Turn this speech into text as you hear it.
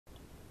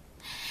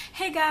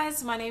Hey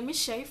guys, my name is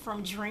Shay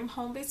from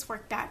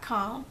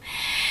dreamhomebasedwork.com.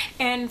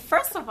 And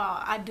first of all,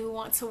 I do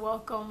want to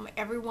welcome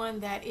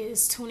everyone that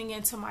is tuning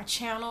into my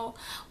channel.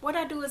 What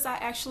I do is I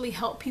actually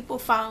help people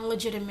find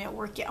legitimate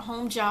work at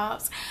home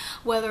jobs,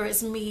 whether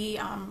it's me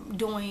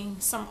doing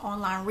some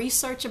online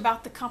research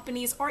about the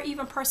companies or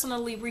even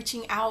personally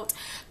reaching out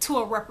to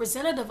a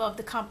representative of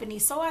the company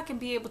so I can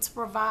be able to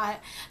provide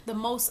the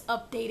most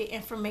updated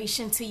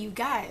information to you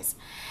guys.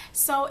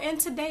 So in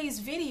today's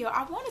video,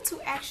 I wanted to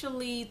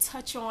actually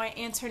touch on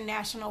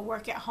international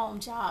work at home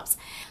jobs.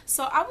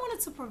 So I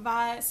wanted to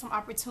provide some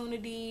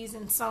opportunities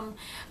and some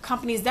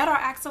companies that are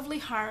actively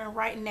hiring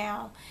right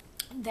now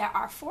that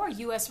are for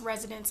U.S.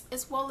 residents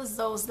as well as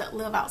those that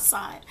live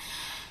outside.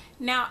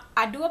 Now,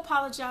 I do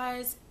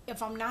apologize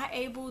if I'm not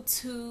able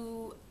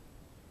to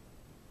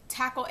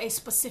tackle a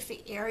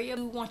specific area.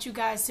 I want you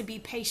guys to be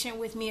patient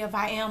with me. If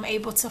I am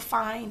able to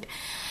find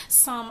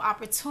some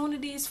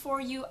opportunities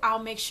for you, I'll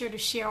make sure to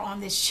share on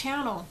this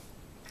channel.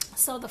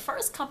 So the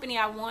first company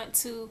I want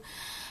to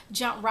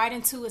jump right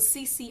into is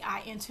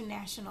CCI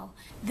International.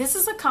 This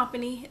is a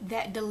company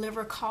that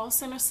delivers call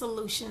center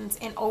solutions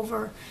in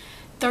over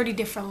 30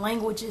 different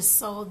languages.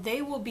 So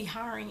they will be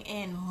hiring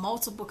in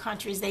multiple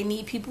countries. They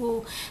need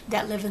people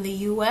that live in the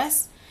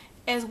U.S.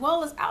 as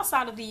well as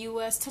outside of the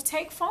U.S. to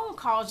take phone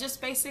calls,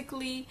 just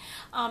basically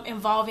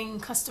involving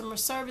customer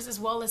service as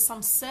well as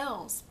some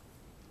sales.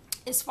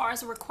 As far as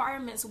the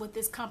requirements with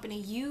this company,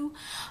 you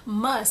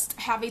must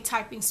have a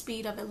typing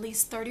speed of at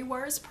least 30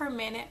 words per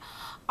minute.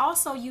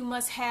 Also, you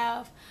must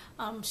have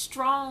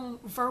strong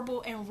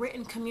verbal and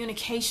written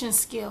communication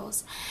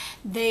skills.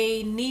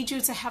 They need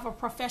you to have a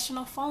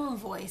professional phone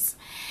voice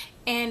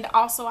and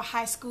also a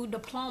high school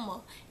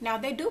diploma. Now,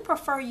 they do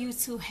prefer you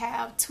to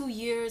have 2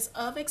 years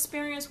of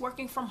experience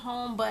working from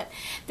home, but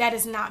that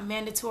is not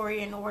mandatory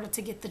in order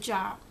to get the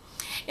job.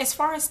 As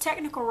far as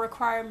technical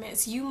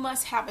requirements, you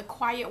must have a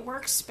quiet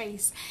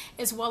workspace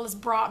as well as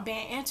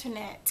broadband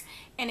internet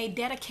and a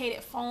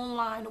dedicated phone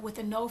line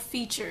with no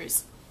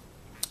features.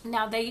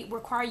 Now, they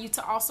require you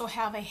to also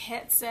have a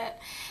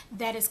headset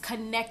that is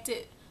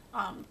connected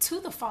to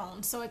the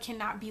phone, so it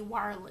cannot be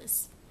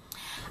wireless.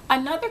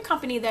 Another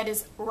company that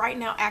is right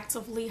now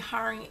actively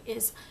hiring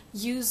is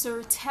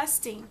User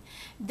Testing.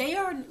 They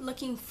are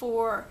looking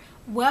for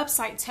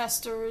website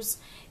testers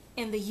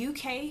in the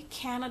UK,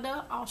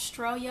 Canada,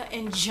 Australia,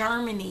 and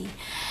Germany.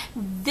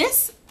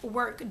 This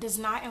work does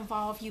not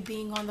involve you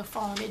being on the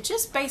phone. It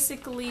just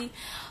basically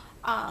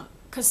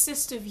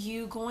consists of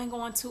you going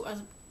on to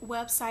a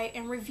website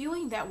and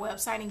reviewing that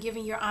website and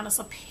giving your honest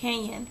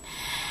opinion.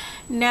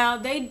 Now,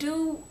 they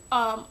do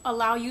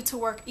allow you to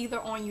work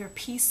either on your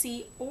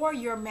PC or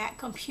your Mac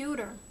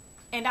computer.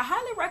 And I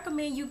highly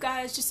recommend you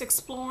guys just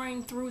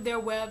exploring through their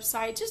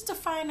website just to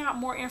find out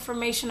more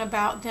information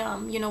about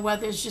them,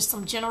 whether it's just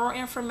some general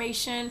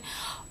information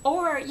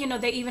or,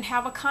 they even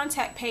have a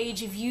contact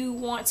page if you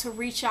want to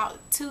reach out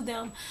to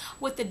them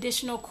with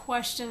additional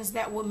questions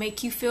that will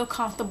make you feel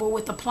comfortable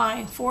with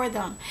applying for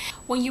them.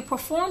 When you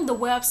perform the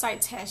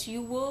website test,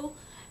 you will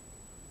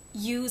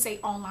use an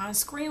online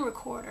screen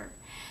recorder.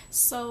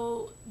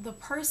 So the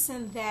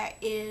person that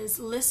is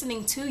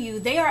listening to you,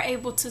 they are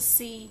able to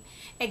see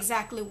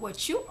exactly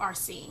what you are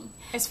seeing.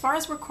 As far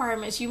as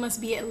requirements, you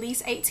must be at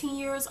least 18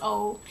 years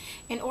old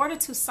in order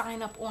to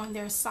sign up on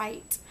their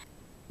site.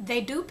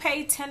 They do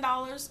pay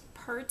 $10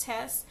 per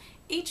test.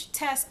 Each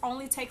test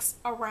only takes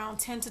around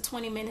 10 to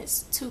 20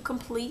 minutes to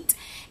complete,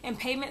 and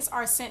payments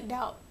are sent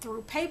out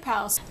through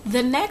PayPal.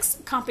 The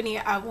next company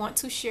I want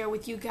to share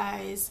with you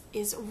guys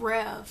is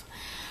Rev.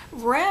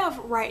 Rev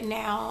right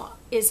now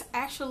is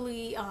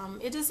actually,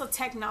 it is a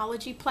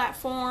technology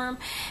platform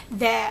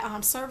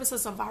that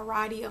services a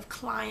variety of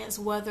clients,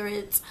 whether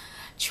it's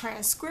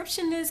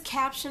transcriptionists,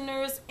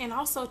 captioners, and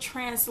also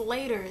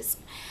translators.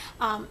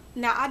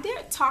 Now, I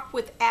did talk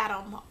with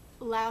Adam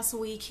last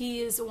week.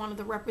 He is one of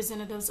the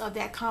representatives of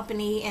that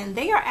company, and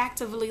they are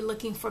actively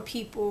looking for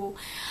people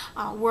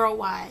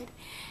worldwide.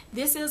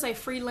 This is a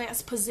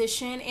freelance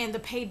position, and the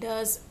pay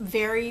does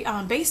vary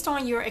based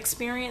on your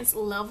experience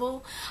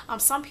level.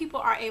 Some people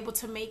are able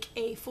to make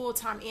a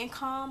full-time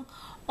income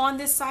on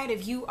this site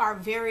if you are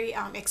very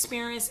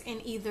experienced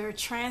in either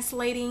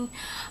translating,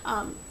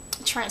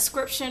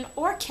 transcription,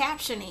 or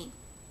captioning.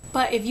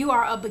 But if you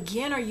are a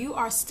beginner, you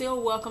are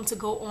still welcome to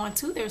go on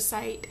to their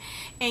site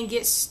and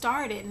get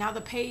started. Now,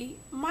 the pay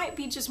might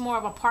be just more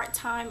of a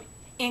part-time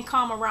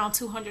income, around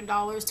 $200,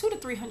 $200 to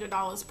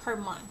 $300 per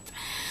month.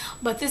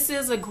 But this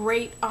is a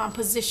great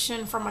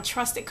position from a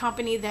trusted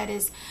company that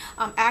is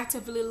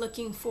actively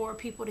looking for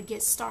people to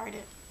get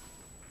started.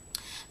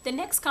 The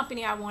next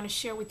company I want to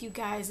share with you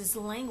guys is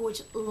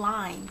Language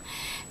Line.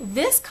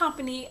 This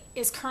company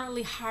is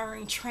currently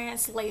hiring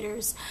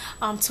translators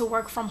to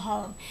work from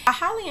home. I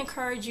highly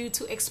encourage you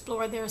to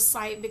explore their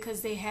site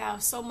because they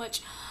have so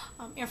much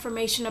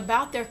information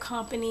about their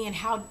company and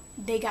how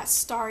they got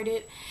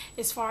started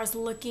as far as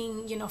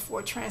looking,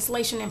 for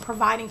translation and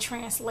providing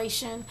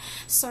translation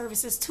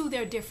services to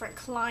their different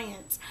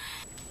clients.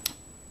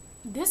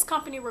 This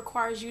company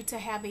requires you to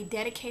have a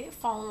dedicated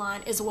phone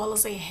line as well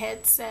as a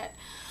headset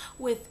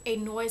with a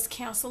noise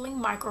canceling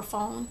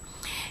microphone,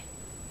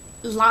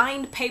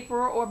 lined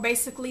paper or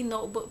basically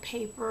notebook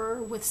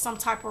paper with some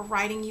type of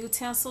writing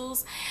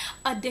utensils,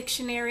 a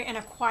dictionary, and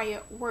a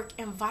quiet work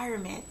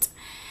environment.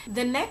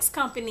 The next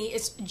company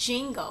is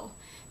Jingo.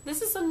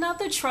 This is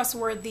another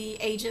trustworthy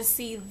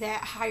agency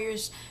that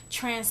hires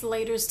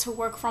translators to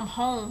work from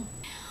home.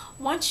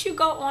 Once you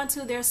go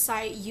onto their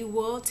site, you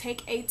will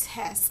take a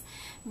test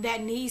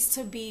that needs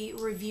to be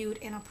reviewed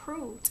and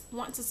approved.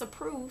 Once it's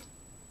approved,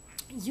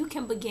 you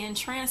can begin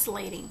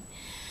translating.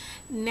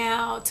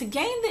 Now, to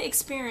gain the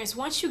experience,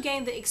 once you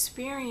gain the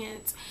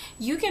experience,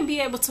 you can be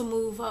able to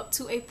move up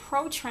to a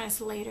pro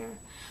translator,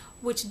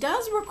 which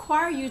does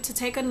require you to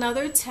take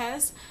another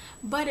test,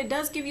 but it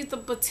does give you the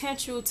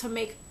potential to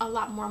make a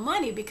lot more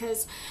money,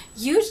 because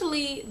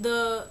usually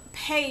the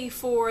pay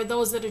for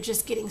those that are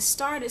just getting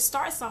started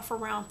starts off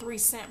around 3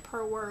 cents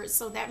per word.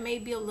 So that may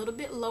be a little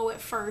bit low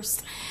at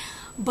first,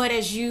 but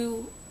as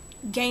you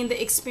gain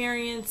the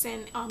experience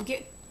and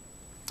get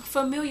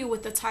familiar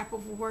with the type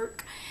of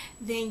work,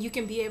 then you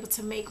can be able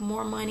to make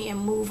more money and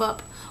move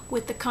up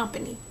with the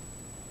company.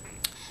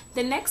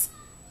 The next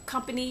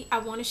company I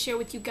want to share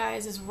with you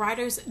guys is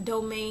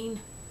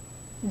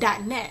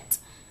writersdomain.net.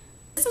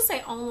 This is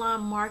an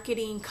online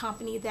marketing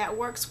company that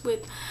works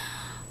with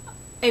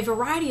a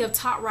variety of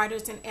top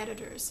writers and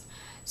editors.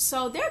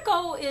 So their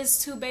goal is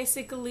to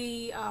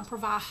basically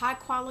provide high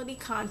quality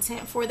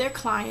content for their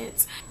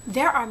clients.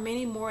 There are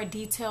many more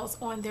details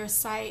on their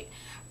site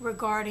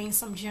regarding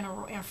some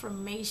general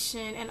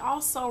information and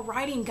also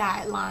writing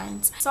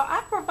guidelines. So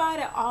I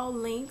provided all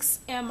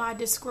links in my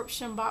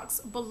description box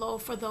below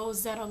for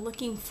those that are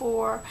looking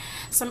for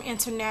some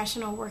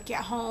international work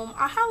at home.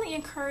 I highly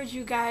encourage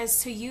you guys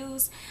to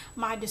use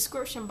my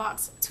description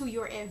box to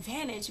your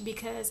advantage,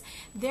 because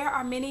there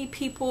are many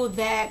people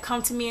that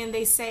come to me and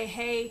they say,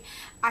 hey,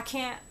 I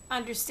can't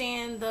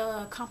understand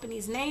the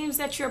company's names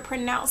that you're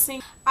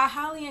pronouncing. I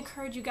highly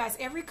encourage you guys,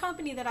 every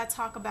company that I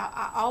talk about,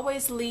 I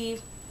always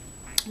leave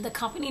the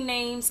company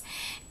names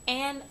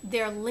and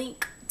their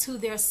link to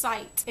their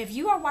site. If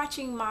you are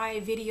watching my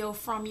video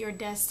from your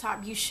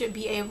desktop, you should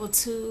be able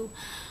to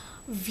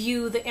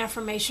view the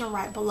information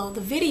right below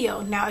the video.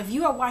 Now, if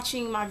you are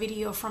watching my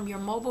video from your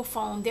mobile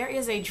phone, there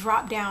is a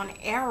drop down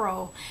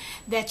arrow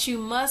that you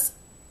must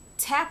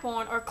tap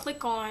on or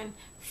click on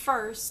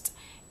first,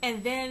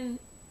 and then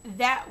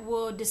that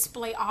will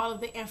display all of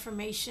the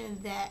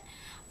information that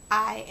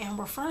I am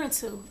referring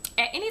to.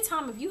 At any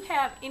time, if you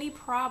have any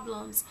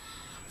problems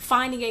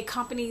finding a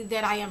company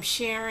that I am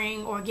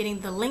sharing or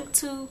getting the link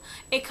to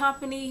a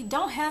company,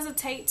 don't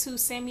hesitate to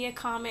send me a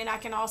comment. I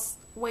can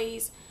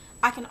always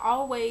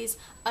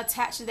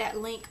attach that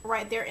link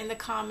right there in the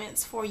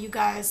comments for you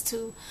guys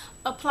to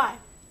apply.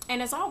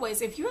 And as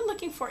always, if you're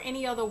looking for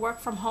any other work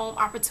from home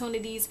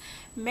opportunities,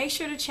 make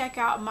sure to check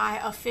out my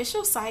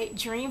official site,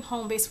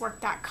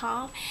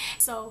 dreamhomebasedwork.com.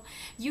 So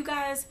you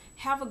guys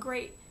have a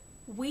great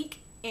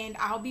week, and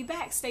I'll be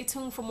back. Stay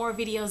tuned for more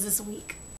videos this week.